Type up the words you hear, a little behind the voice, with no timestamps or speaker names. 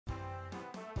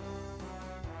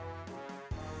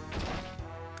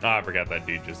Oh, I forgot that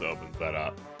dude just opens that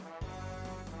up.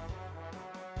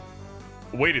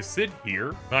 Wait, is Sid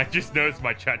here? I just noticed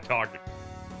my chat talking.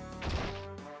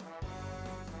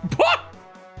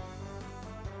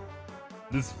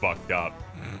 This is fucked up.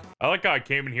 I like how I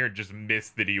came in here and just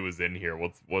missed that he was in here.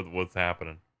 What's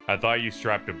happening? I thought you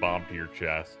strapped a bomb to your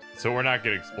chest. So we're not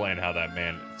gonna explain how that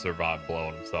man survived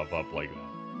blowing himself up like that.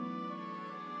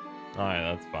 Alright,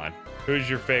 that's fine. Who's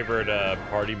your favorite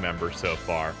party member so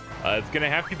far? It's gonna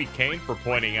have to be Kane for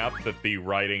pointing out that the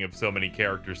writing of so many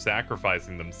characters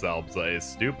sacrificing themselves is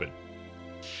stupid.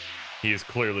 He is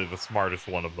clearly the smartest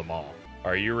one of them all.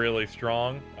 Are you really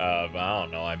strong? I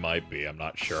don't know, I might be, I'm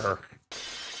not sure.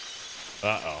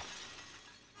 Uh-oh.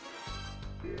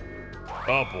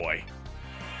 Oh boy.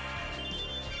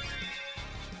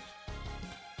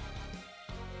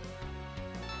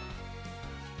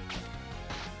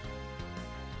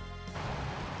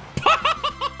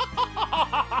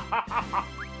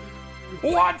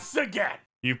 Once again!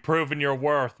 You've proven your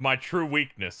worth, my true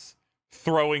weakness.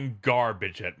 Throwing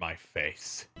garbage at my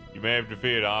face. You may have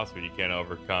defeated us, but you can't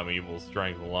overcome evil's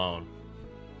strength alone.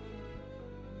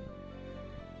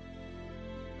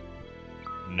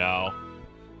 No.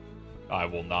 I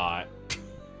will not.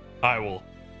 I will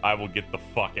get the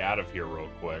fuck out of here real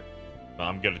quick.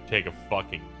 I'm gonna take a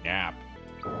fucking nap.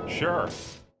 Sure.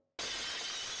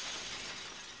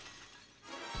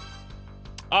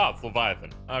 Oh, it's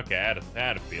Leviathan. Okay, I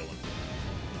had a feeling.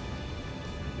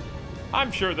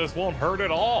 I'm sure this won't hurt at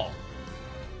all.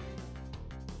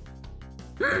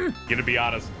 Gonna be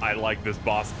honest, I like this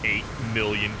boss 8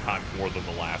 million times more than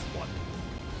the last one.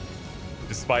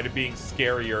 Despite it being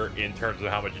scarier in terms of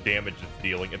how much damage it's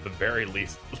dealing, at the very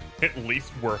least, at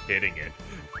least we're hitting it.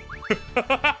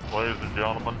 Ladies and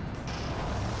gentlemen,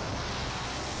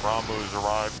 Ramu's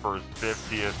arrived for his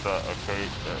 50th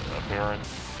appearance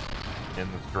in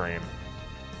the stream.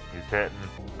 He's hitting.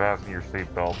 Fasten your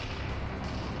seatbelt.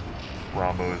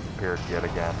 Ramu has appeared yet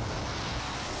again.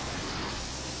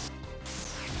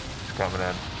 He's coming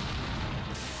in.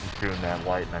 He's shooting that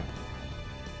lightning.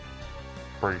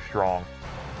 Pretty strong.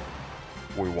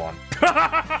 We won.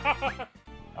 I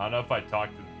don't know if I talk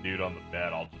to the dude on the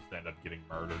bed, I'll just end up getting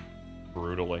murdered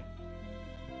brutally.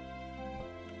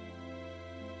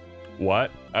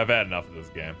 What? I've had enough of this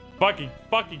game. Fucking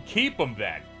keep him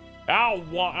then. I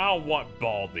don't want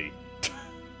Baldy.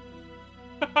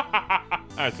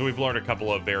 Alright, so we've learned a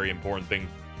couple of very important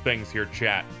things here,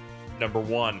 chat. Number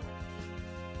one,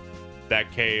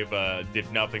 that cave did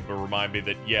nothing but remind me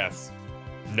that, yes,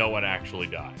 no one actually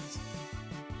dies.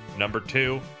 Number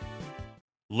two,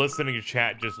 listening to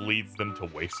chat just leads them to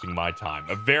wasting my time.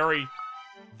 A very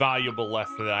valuable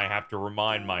lesson that I have to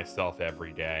remind myself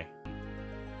every day.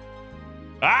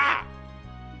 Ah!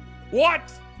 What?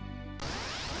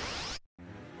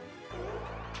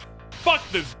 Fuck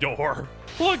this door.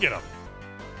 Look at him.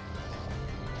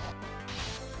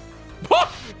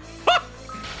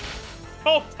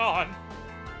 Hold on.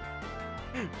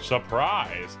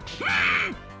 Surprise.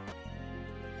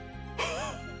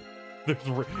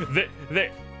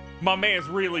 My man's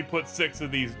really put 6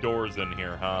 of these doors in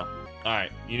here, huh?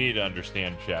 Alright, you need to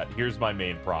understand, chat. Here's my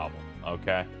main problem,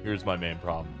 okay? Here's my main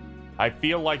problem. I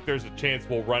feel like there's a chance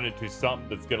we'll run into something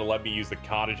that's gonna let me use a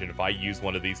cottage, and if I use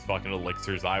one of these fucking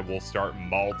elixirs, I will start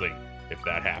malding if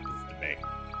that happens to me.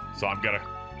 So I'm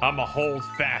gonna hold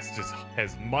fast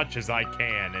as much as I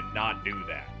can and not do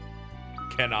that.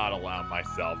 Cannot allow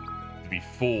myself to be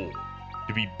fooled,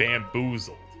 to be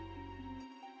bamboozled.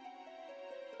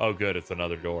 Oh good, it's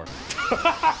another door.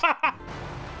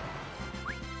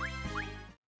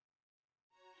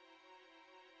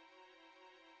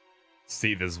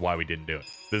 See, this is why we didn't do it.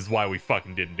 This is why we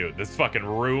fucking didn't do it. This fucking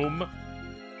room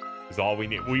is all we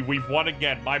need. We've won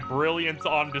again. My brilliance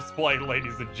on display,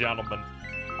 ladies and gentlemen.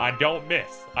 I don't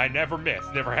miss. I never miss.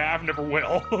 Never have, never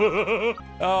will.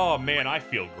 Oh, man, I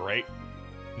feel great.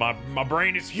 My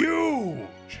brain is huge.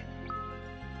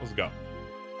 Let's go.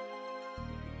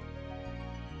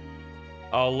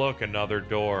 Oh, look, another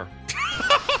door.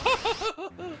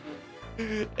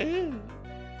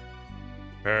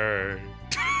 Hey.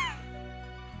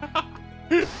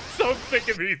 So sick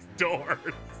of these doors.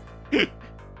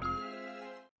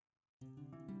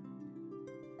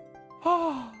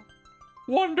 Oh,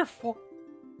 wonderful.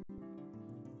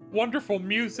 Wonderful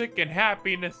music and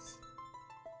happiness.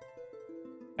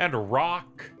 And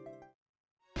rock.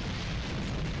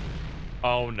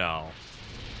 Oh no.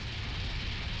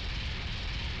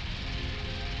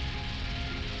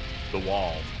 The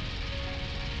wall.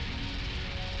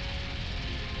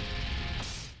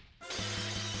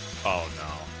 Oh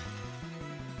no.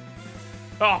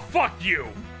 Oh, fuck you!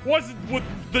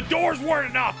 The doors weren't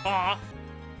enough, huh?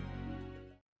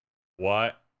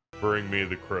 What? Bring me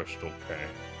the crystal cane.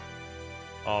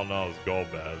 Oh no, it's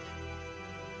Golbez.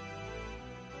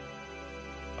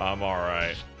 I'm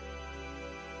alright.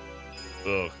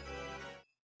 Ugh.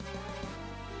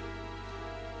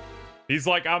 He's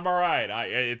like, I'm alright.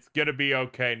 It's gonna be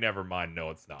okay. Never mind. No,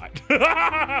 it's not.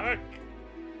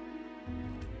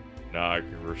 Now I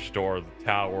can restore the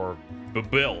Tower of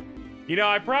Babil. You know,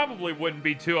 I probably wouldn't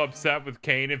be too upset with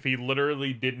Kane if he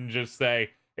literally didn't just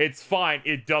say, it's fine,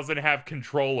 it doesn't have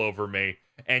control over me,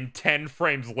 and 10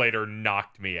 frames later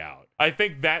knocked me out. I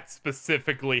think that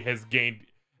specifically is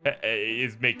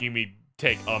making me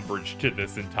take umbrage to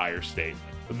this entire statement.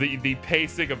 The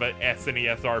pacing of an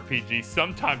SNES RPG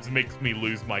sometimes makes me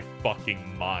lose my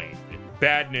fucking mind.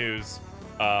 Bad news,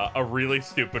 a really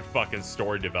stupid fucking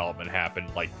story development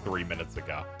happened like 3 minutes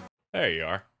ago. There you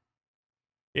are.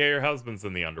 Yeah, your husband's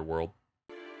in the underworld.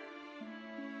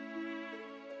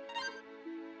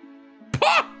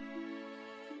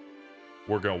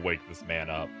 We're gonna wake this man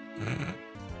up.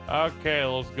 Okay,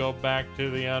 let's go back to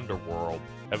the underworld.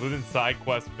 Have we been side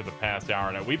questing for the past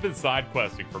hour now? We've been side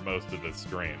questing for most of this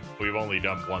stream. We've only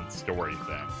done one story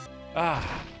thing.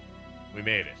 Ah, we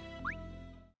made it.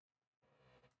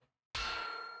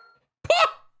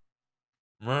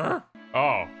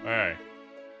 Oh, hey.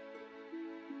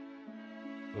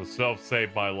 The self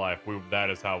saved my life. That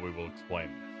is how we will explain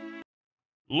this.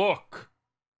 Look!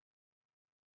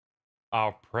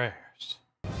 Our prayers.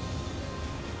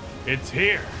 It's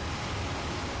here.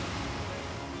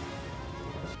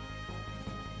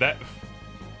 That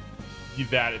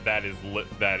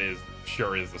is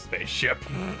sure is a spaceship.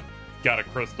 Got a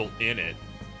crystal in it.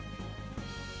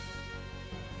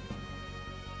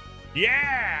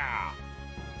 Yeah!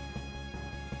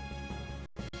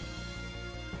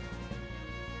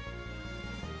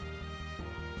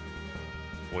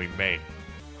 We made it.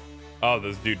 Oh,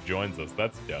 this dude joins us.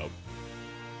 That's dope.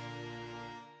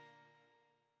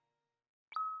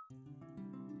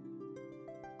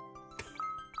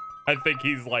 I think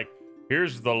he's like,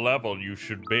 here's the level you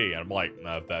should be. I'm like,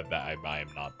 no, I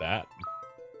am not that.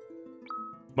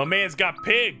 My man's got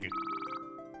pig.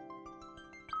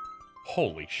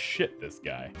 Holy shit, this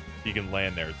guy. He can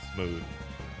land there smooth.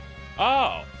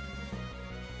 Oh.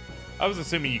 I was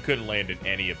assuming you couldn't land in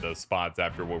any of those spots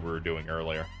after what we were doing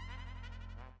earlier.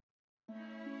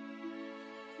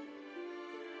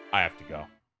 I have to go.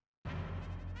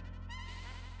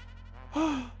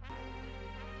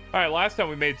 Alright, last time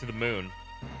we made it to the moon.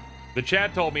 The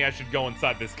chat told me I should go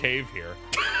inside this cave here.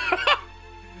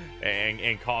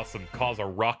 and cause a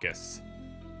ruckus.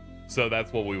 So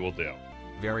that's what we will do.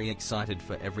 Very excited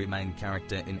for every main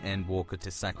character in Endwalker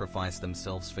to sacrifice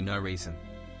themselves for no reason.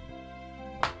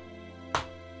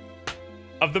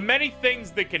 Of the many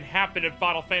things that can happen in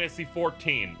Final Fantasy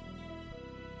XIV,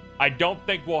 I don't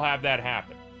think we'll have that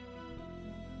happen.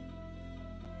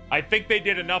 I think they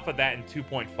did enough of that in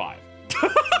 2.5.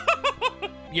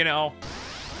 You know,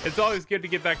 it's always good to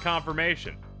get that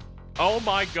confirmation. Oh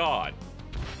my god.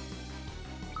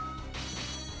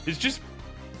 It's just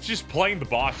playing the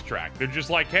boss track. They're just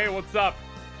like, hey, what's up?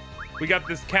 We got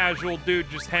this casual dude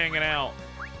just hanging out.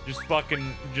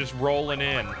 Just rolling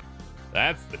in.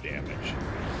 That's the damage.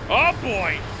 Oh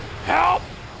boy! Help!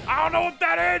 I don't know what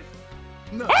that is!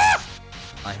 No. Ah!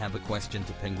 I have a question.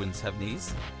 Do penguins have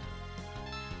knees?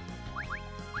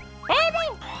 Oh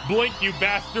no! Blink, you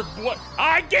bastard!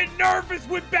 I get nervous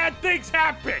when bad things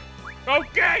happen!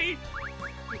 Okay?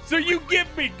 So you give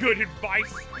me good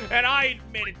advice, and I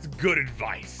admit it's good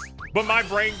advice. But my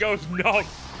brain goes, no,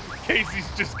 Casey's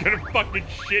just gonna fucking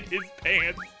shit his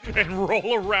pants and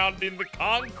roll around in the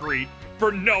concrete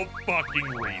for no fucking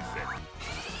reason.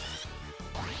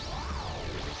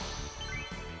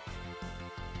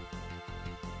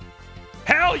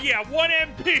 Hell yeah, 1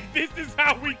 MP, this is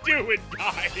how we do it,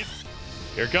 guys.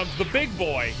 Here comes the big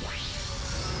boy.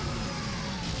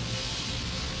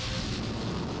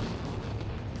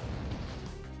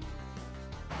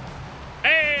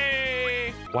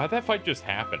 Hey! Why'd that fight just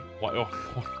happen?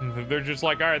 They're just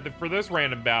like, all right, for this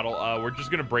random battle, we're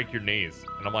just gonna break your knees.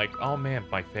 And I'm like, oh man,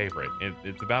 my favorite.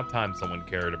 It's about time someone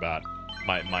cared about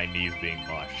my knees being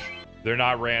mush. They're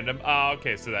not random. Oh,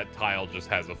 okay, so that tile just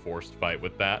has a forced fight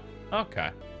with that.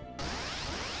 Okay.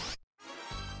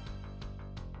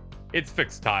 It's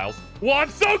fixed tiles. Well, I'm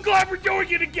so glad we're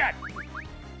doing it again!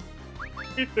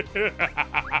 I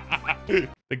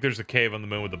think there's a cave on the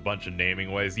moon with a bunch of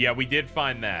naming ways. Yeah, we did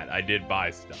find that. I did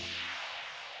buy stuff.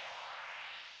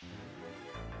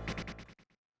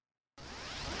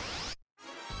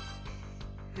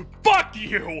 Fuck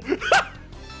you!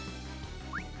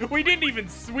 We didn't even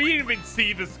see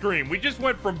the screen. We just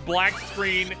went from black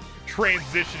screen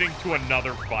transitioning to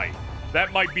another fight.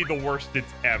 That might be the worst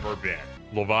it's ever been.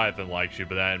 Leviathan likes you,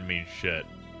 but that didn't mean shit.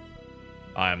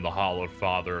 I am the hallowed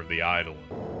father of the Eidolon.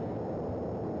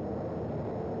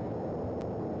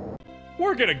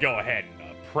 We're gonna go ahead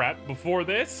and prep before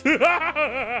this. Okay,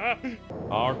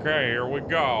 here we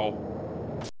go.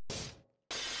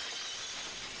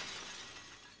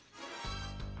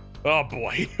 Oh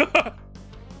boy.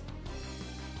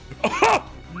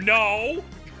 Oh, no!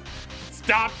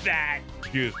 Stop that!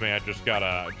 Excuse me, I just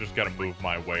gotta move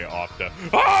my way off the.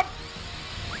 Ah!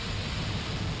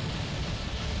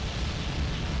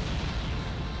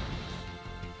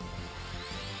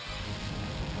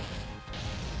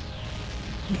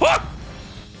 What?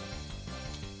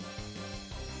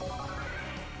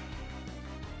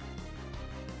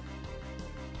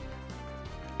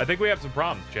 I think we have some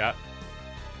problems, chat.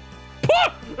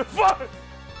 Fuck!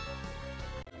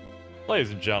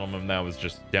 Ladies and gentlemen, that was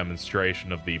just a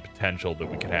demonstration of the potential that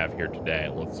we could have here today.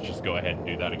 Let's just go ahead and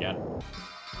do that again.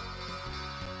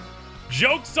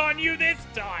 Joke's on you this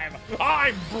time!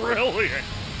 I'm brilliant!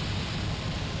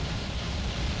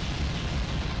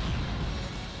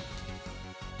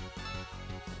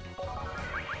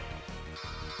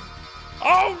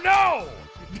 Oh no!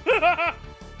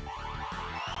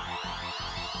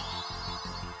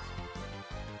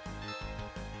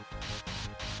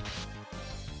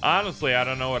 Honestly, I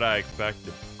don't know what I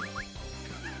expected.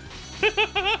 I'm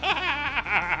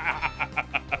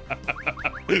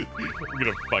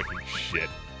gonna fucking shit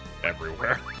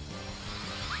everywhere.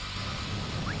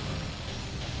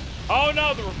 Oh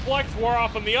no, the reflex wore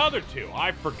off on the other two.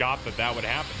 I forgot that that would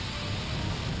happen.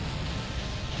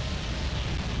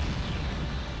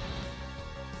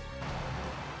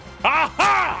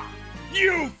 Aha!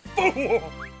 You fool!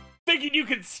 Thinking you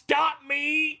can stop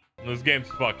me? This game's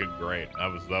fucking great.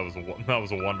 That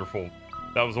was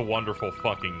a wonderful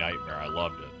fucking nightmare. I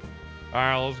loved it. All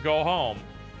right, let's go home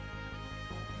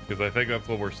because I think that's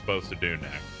what we're supposed to do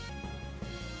next.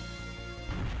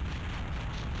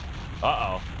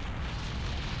 Uh-oh.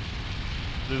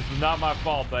 This is not my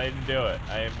fault. I didn't do it.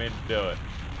 I didn't mean to do it.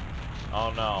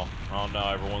 Oh no. Oh no.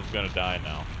 Everyone's gonna die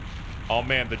now. Oh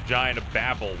man, the giant of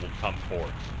Babel will come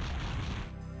forth.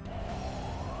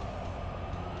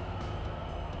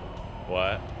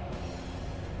 What?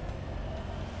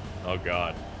 Oh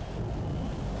god.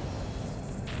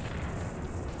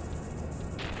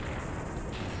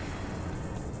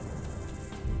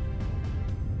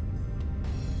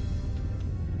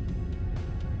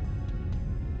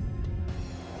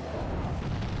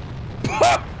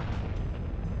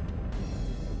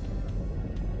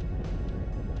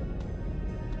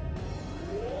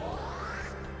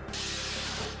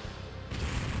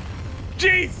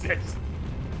 Jesus!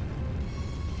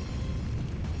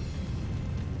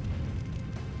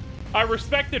 I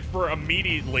respect it for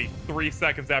immediately 3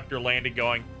 seconds after landing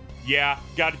going, yeah,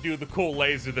 gotta do the cool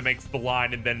laser that makes the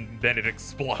line and then it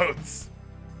explodes.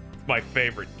 It's my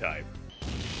favorite type.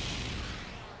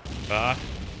 God,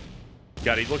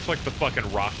 he looks like the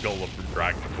fucking rock golem from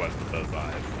Dragon Quest with those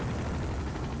eyes.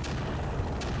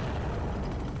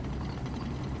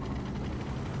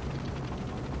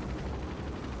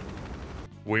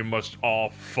 We must all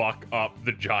fuck up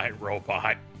the giant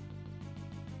robot.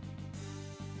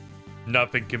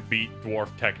 Nothing can beat dwarf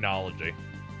technology.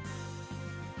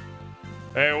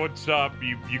 Hey, what's up?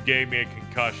 You gave me a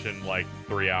concussion like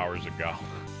 3 hours ago.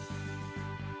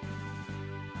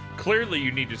 Clearly,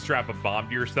 you need to strap a bomb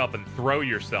to yourself and throw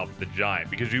yourself at the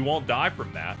giant because you won't die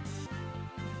from that.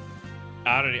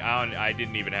 I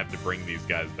didn't even have to bring these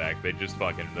guys back. They just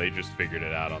figured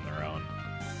it out on their own.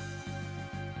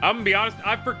 I'm gonna be honest,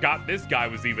 I forgot this guy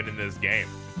was even in this game.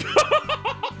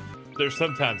 There's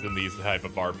sometimes in these type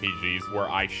of RPGs where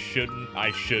I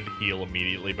should heal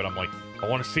immediately, but I'm like, I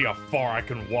want to see how far I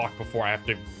can walk before I have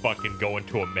to fucking go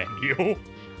into a menu.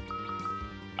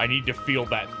 I need to feel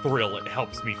that thrill. It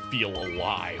helps me feel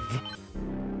alive.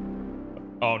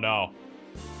 Oh no.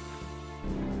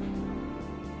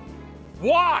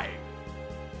 Why?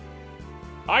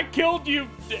 I killed you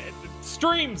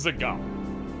streams ago.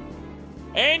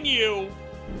 And you.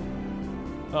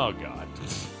 Oh god.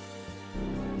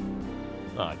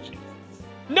 Oh Jesus.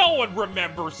 No one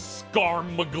remembers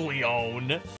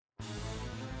Scarmaglione.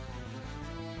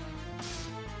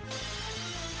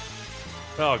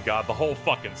 Oh god, the whole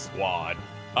fucking squad.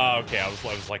 Okay, I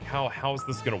was like, how is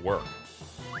this gonna work?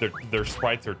 Their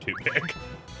sprites are too big.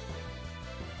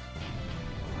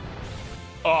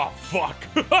 Oh fuck.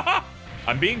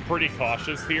 I'm being pretty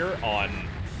cautious here on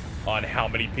how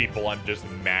many people I'm just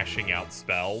mashing out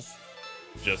spells.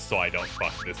 just so I don't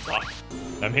fuck this up.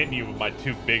 I'm hitting you with my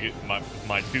two biggest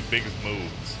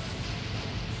moves.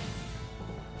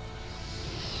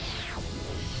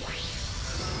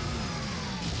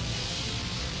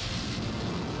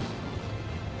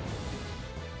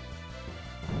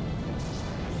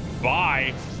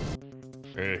 Bye.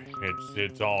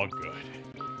 It's all good.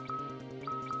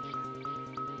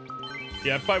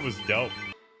 Yeah, that fight was dope.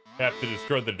 Have to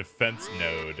destroy the defense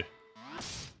node.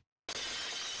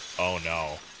 Oh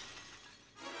no.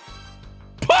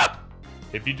 Pah!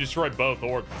 If you destroy both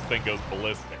orbs, this thing goes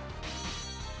ballistic.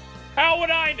 How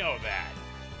would I know that?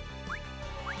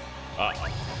 Uh-oh.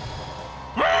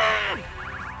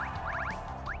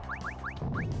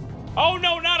 Oh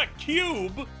no, not a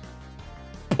cube!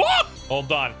 Pah!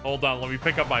 Hold on, let me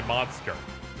pick up my monster.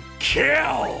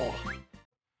 Kill!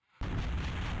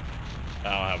 I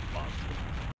don't have a monster.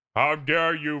 How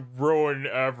dare you ruin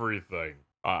everything?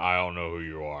 I don't know who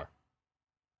you are.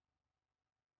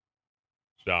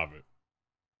 Stop it.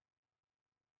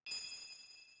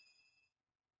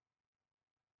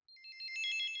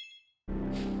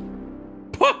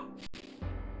 Puh!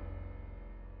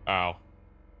 Ow.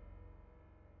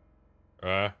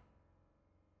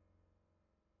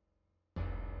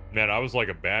 Man, I was like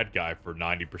a bad guy for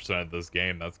 90% of this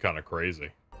game. That's kind of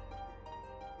crazy.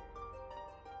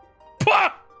 Puh!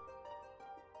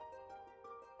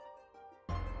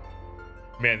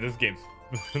 Man, this game's...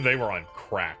 they were on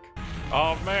crack.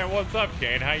 Oh, man, what's up,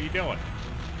 Kane? How you doing?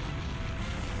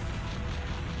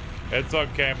 It's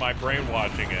okay. My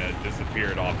brainwashing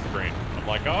disappeared off screen. I'm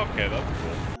like, oh, okay, that's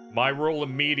cool. My rule of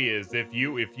media is if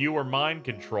you are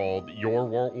mind-controlled, your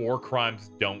war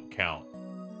crimes don't count.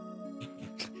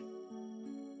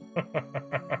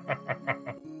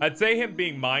 I'd say him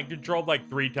being mind-controlled like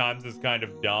 3 times is kind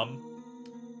of dumb.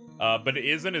 But it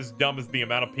isn't as dumb as the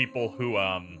amount of people who,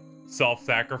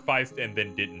 self-sacrificed and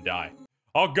then didn't die.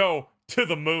 I'll go to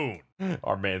the moon.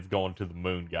 Our man's going to the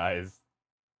moon, guys.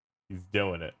 He's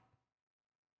doing it.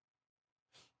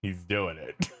 He's doing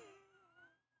it.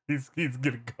 He's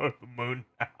gonna go to the moon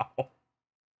now.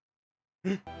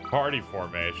 Party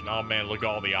formation. Oh man, look at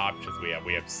all the options we have.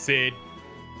 We have Sid.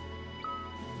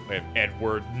 We have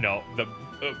Edward. No. The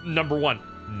number 1.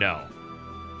 No.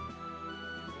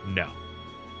 No.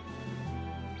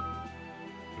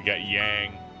 We got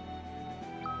Yang.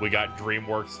 We got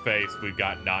DreamWorks face. We've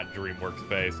got not DreamWorks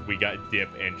face. We got Dip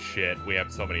and shit. We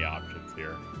have so many options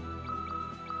here.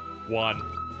 1.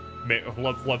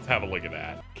 Let's have a look at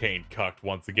that. Kane cucked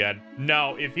once again.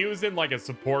 No, if he was in like a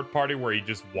support party where he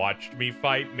just watched me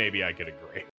fight, maybe I could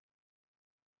agree.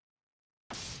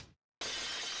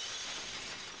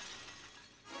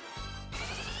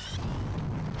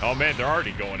 Oh man, they're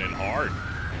already going in hard.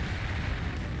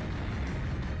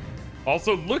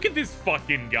 Also, look at this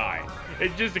fucking guy.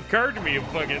 It just occurred to me,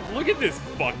 look at this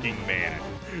fucking man.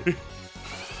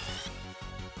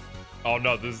 Oh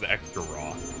no, this is extra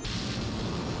raw.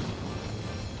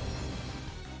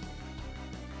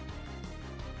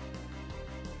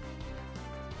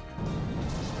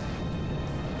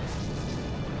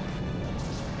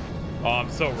 Oh,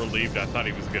 I'm so relieved. I thought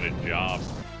he was gonna job.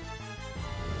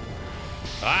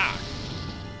 Ah!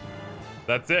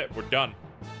 That's it. We're done.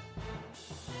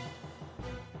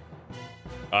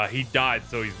 He died,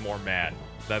 so he's more mad.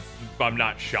 I'm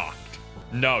not shocked.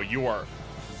 No, you are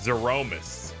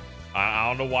Zeromus. I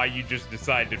don't know why you just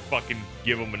decided to fucking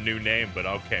give him a new name, but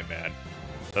okay, man.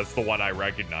 That's the one I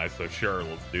recognize, so sure,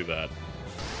 let's do that.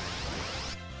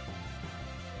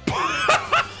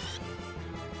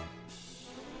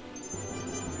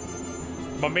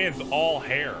 My man's all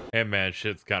hair. Hey man,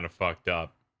 shit's kind of fucked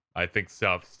up. I think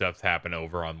stuff's happened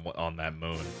over on that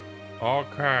moon.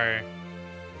 Okay.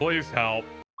 Please help.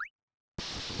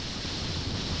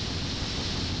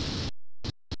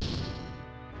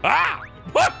 Ah!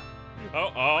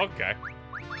 Oh, okay.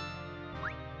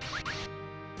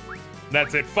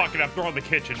 That's it. Fuck it. I'm throwing the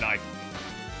kitchen knife.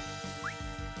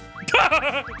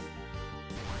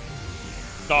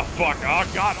 Oh, fuck.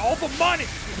 Oh, God. All the money.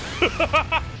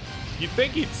 You'd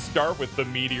think he'd start with the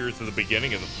meteors at the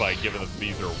beginning of the fight, given that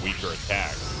these are weaker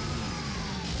attacks.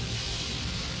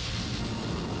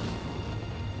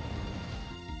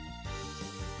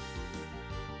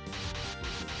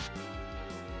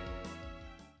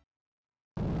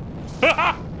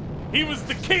 He was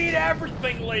the key to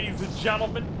everything, ladies and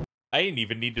gentlemen. I didn't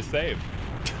even need to save.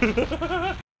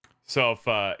 So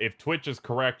if Twitch is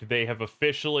correct, they have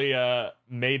officially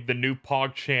made the new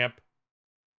PogChamp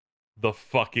the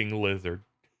fucking lizard.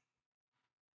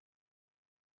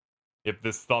 If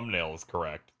this thumbnail is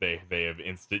correct, they have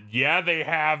yeah, they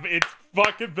have. It's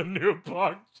fucking the new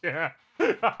PogChamp.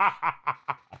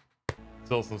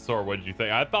 Still some sore. What did you think?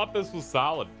 I thought this was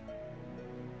solid.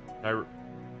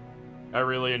 I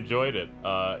really enjoyed it.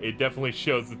 It definitely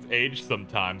shows its age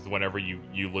sometimes whenever you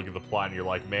look at the plot and you're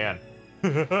like, man,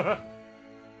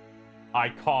 I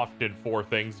coughed and 4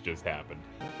 things just happened.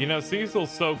 You know,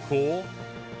 Cecil's so cool.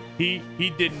 He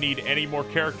didn't need any more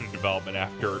character development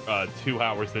after 2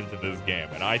 hours into this game,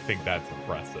 and I think that's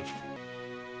impressive.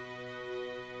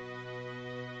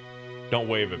 Don't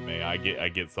wave at me. I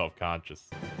get self-conscious.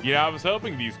 Yeah, I was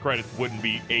hoping these credits wouldn't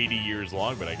be 80 years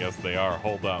long, but I guess they are.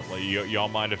 Hold up. Like, y'all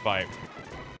mind if I...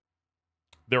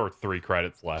 There were 3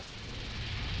 credits left.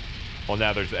 Well,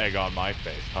 now there's egg on my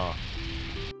face, huh?